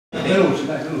Veloce,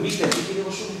 dai, veloce. Mister, ti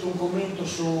chiedevo subito un commento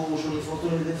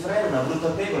sull'infortunio di De Frel, una brutta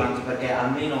pecora, anche perché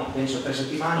almeno penso 3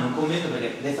 settimane, un commento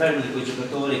perché De Frel è uno di quei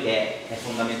giocatori che è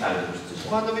fondamentale per questo settore.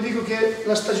 Quando vi dico che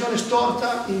la stagione è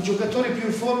storta, i giocatori più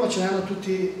in forma ce ne hanno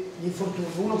tutti gli infortuni,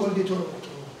 uno col dito rotto,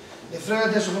 De Frel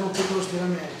adesso con un piccolo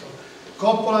stiramento,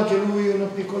 Coppola anche lui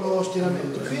un piccolo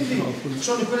stiramento, quindi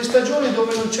sono in quelle stagioni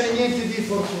dove non c'è niente di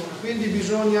fortuna, quindi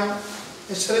bisogna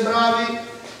essere bravi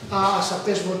a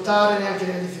saper svoltare neanche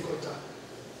nelle difficoltà.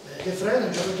 De Frel è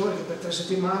un giocatore che per 3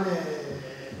 settimane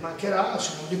mancherà,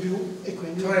 se non di più, e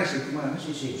quindi 3 settimane?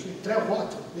 Sì, 3 o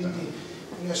 4, quindi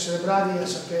bisogna essere bravi a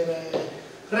sapere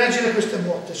reggere queste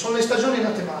botte. Sono le stagioni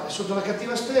nate male, sotto la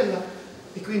cattiva stella,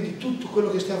 e quindi tutto quello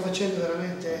che stiamo facendo è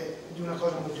veramente di una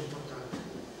cosa molto importante.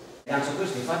 Anzi,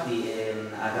 questo infatti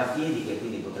a Graffiedi, che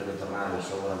quindi potrebbe tornare alla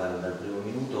sua ora dal primo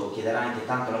minuto, chiederà anche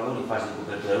tanto lavoro in fase di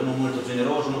copertura. È uno molto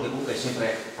generoso, uno che comunque è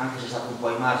sempre, anche se è stato un po'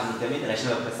 ai margini ultimamente, l'è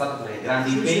sempre apprezzato perché ha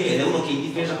grandi impegni ed è uno che in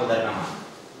difesa può dare una mano.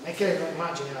 È che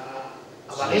immagini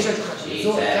a Varese ha giocato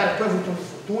mezz'ora, certo. Poi ha avuto un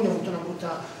infortunio, ha avuto una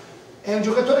brutta... È un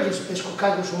giocatore che è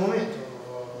scoccato il suo momento,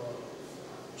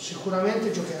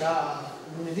 sicuramente giocherà,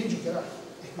 lunedì giocherà,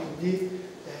 e quindi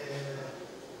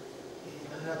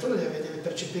l'allenatore deve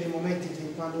percepire i momenti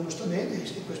di quando uno sta bene, e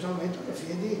in questo momento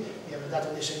Graffiedi gli aveva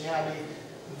dato dei segnali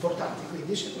importanti,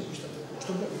 quindi si è conquistato il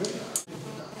posto per lui.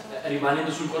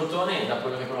 Rimanendo sul Crotone, da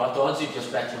quello che hai provato oggi, ti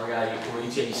aspetti magari, come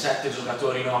dicevi, 7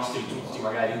 giocatori nostri, tutti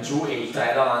magari giù, e i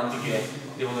 3 davanti che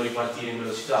devono ripartire in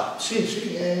velocità.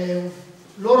 Sì,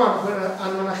 loro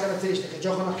hanno una caratteristica, che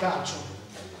giocano a calcio,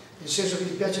 nel senso che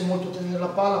gli piace molto tenere la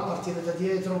palla, partire da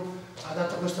dietro, ha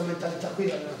dato questa mentalità qui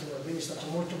l'allenatore, quindi è stato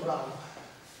molto bravo.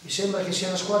 Mi sembra che sia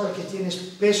una squadra che tiene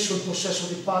spesso il possesso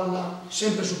di palla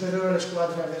sempre superiore alle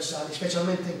squadre avversarie,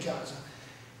 specialmente in casa.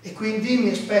 E quindi mi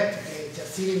aspetto che i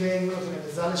terzini vengano, che le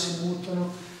mezzale si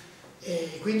buttano,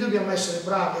 e quindi dobbiamo essere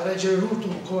bravi a reggere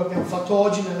l'ultimo, come abbiamo fatto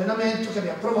oggi in allenamento, che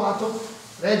abbiamo provato,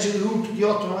 reggere l'ultimo di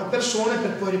 8-9 persone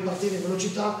per poi ripartire in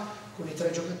velocità con i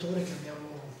 3 giocatori che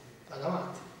abbiamo là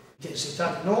davanti.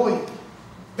 L'intensità di noi,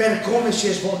 per come si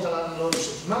è svolta la loro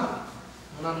settimana,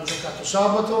 non hanno giocato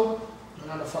sabato, non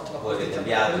hanno fatto la partita.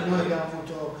 Noi abbiamo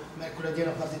avuto mercoledì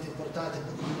una partita importante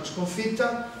con una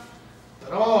sconfitta,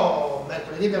 però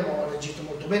mercoledì abbiamo reagito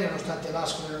molto bene nonostante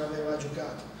l'Ascoli non aveva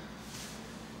giocato.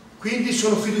 Quindi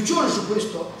sono fiducioso su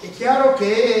questo. È chiaro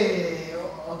che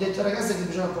ho detto ai ragazzi che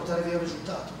bisogna portare via un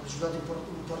risultato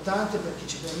importante, perché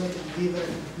ci permette di vivere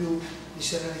con più di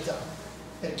serenità.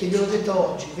 Perché gliel'ho detto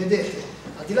oggi, vedete,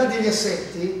 al di là degli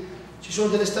assetti ci sono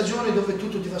delle stagioni dove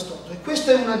tutto ti va storto, e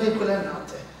questa è una di quelle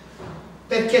annate.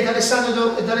 Perché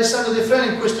D'Alessandro De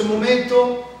Frel in questo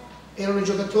momento erano i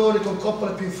giocatori con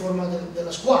Coppola più in forma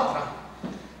della squadra,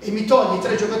 e mi toglie i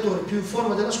 3 giocatori più in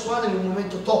forma della squadra in un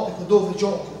momento topico dove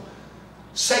gioco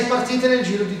 6 partite nel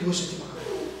giro di 2 settimane,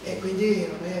 e quindi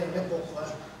non è poco.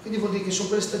 Quindi vuol dire che sono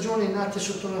quelle stagioni nate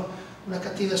sotto una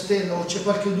cattiva stella, o c'è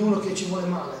qualcuno che ci vuole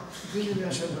male, quindi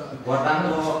dobbiamo essere bravi.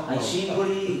 Guardando ai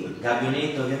singoli,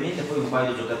 Gabionetto ovviamente, poi un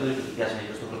paio di giocatori che ti piacciono di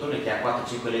questo Crotone, che ha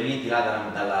 4-5 elementi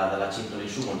là dalla cintola in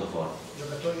su molto forti.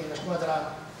 Giocatori di una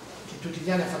squadra che tutti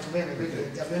gli anni ha fatto bene,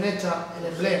 quindi Gabionetta è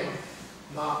l'emblema,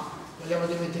 ma vogliamo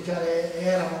dimenticare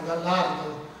Eramo,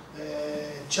 Gallardo,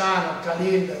 Ciano,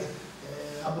 Khalil,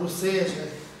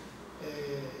 Abruzzese,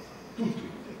 Tutti.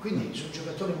 quindi sono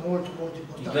giocatori molto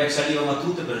importanti. Il tuo ex allievo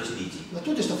Matute, però ci dici?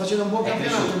 Matute sta facendo un buon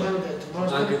campionato, mi hanno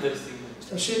detto. Anche Terzino.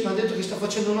 Sì, mi hanno detto che sta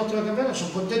facendo un ottimo campionato,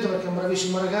 sono contento perché è un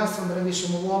bravissimo ragazzo, un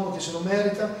bravissimo uomo che se lo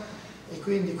merita, e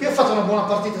quindi qui ha fatto una buona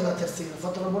partita da terzino, ha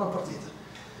fatto una buona partita.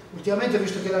 Ultimamente ho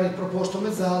visto che l'ha riproposto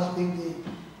mezzala, quindi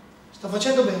sta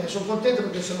facendo bene, sono contento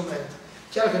perché se lo merita.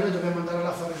 Chiaro che noi dobbiamo andare là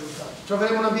a fare risultati.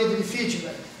 Troveremo un ambiente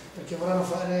difficile perché vorranno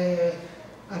fare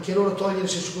anche loro,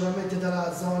 togliersi sicuramente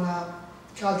dalla zona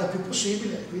calda più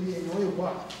possibile, quindi noi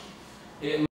uguali.